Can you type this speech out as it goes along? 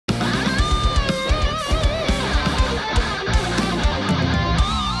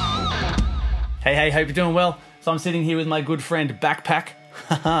Hey, hope you're doing well. So I'm sitting here with my good friend Backpack.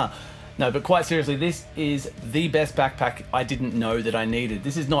 No, but quite seriously, this is the best backpack I didn't know that I needed.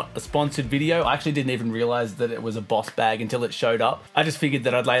 This is not a sponsored video. I actually didn't even realize that it was a Boss bag until it showed up. I just figured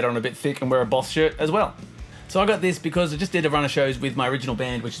that I'd lay it on a bit thick and wear a Boss shirt as well. So I got this because I just did a run of shows with my original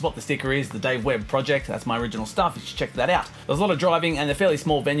band, which is what the sticker is, the Webb project. That's my original stuff. You should check that out. There's a lot of driving and they're fairly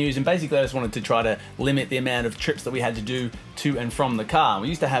small venues, and basically I just wanted to try to limit the amount of trips that we had to do to and from the car. We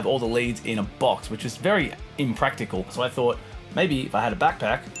used to have all the leads in a box, which was very impractical. So I thought maybe if I had a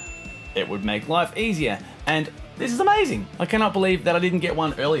backpack, it would make life easier. And this is amazing. I cannot believe that I didn't get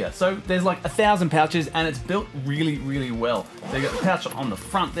one earlier. So there's like 1,000 pouches and it's built really, really well. So you got the pouch on the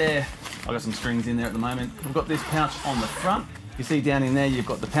front there. I've got some strings in there at the moment. We've got this pouch on the front. You see down in there, you've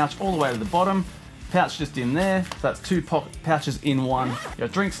got the pouch all the way to the bottom. Pouch just in there. So that's two pouches in one. You've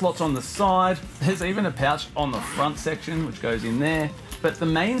got drink slots on the side. There's even a pouch on the front section, which goes in there. But the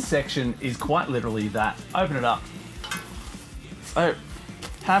main section is quite literally that. Open it up. So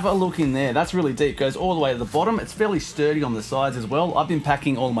have a look in there. That's really deep. Goes all the way to the bottom. It's fairly sturdy on the sides as well. I've been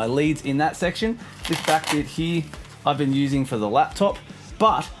packing all my leads in that section. This back bit here, I've been using for the laptop.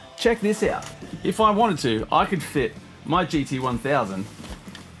 But check this out. If I wanted to, I could fit my GT1000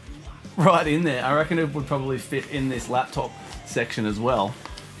 right in there. I reckon it would probably fit in this laptop section as well.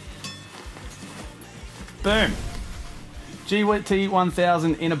 Boom.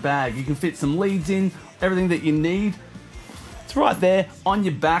 GT1000 in a bag. You can fit some leads in, everything that you need. It's right there on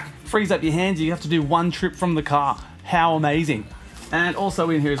your back. Frees up your hands. You have to do one trip from the car. How amazing. And also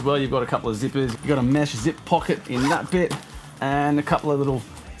in here as well, you've got a couple of zippers. You've got a mesh zip pocket in that bit and a couple of little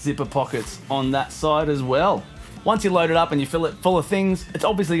zipper pockets on that side as well. Once you load it up and you fill it full of things, it's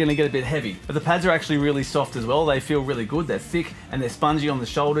obviously going to get a bit heavy, but the pads are actually really soft as well. They feel really good. They're thick and they're spongy on the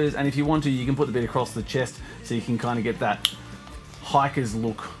shoulders, and if you want to, you can put the bit across the chest so you can kind of get that hiker's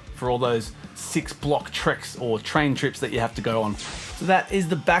look for all those 6-block treks or train trips that you have to go on. So that is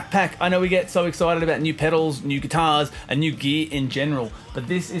the backpack. I know we get so excited about new pedals, new guitars, and new gear in general, but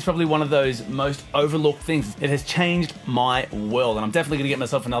this is probably one of those most overlooked things. It has changed my world, and I'm definitely gonna get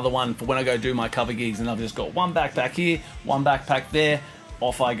myself another one for when I go do my cover gigs, and I've just got one backpack here, one backpack there,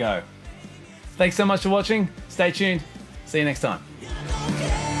 off I go. Thanks so much for watching. Stay tuned. See you next time.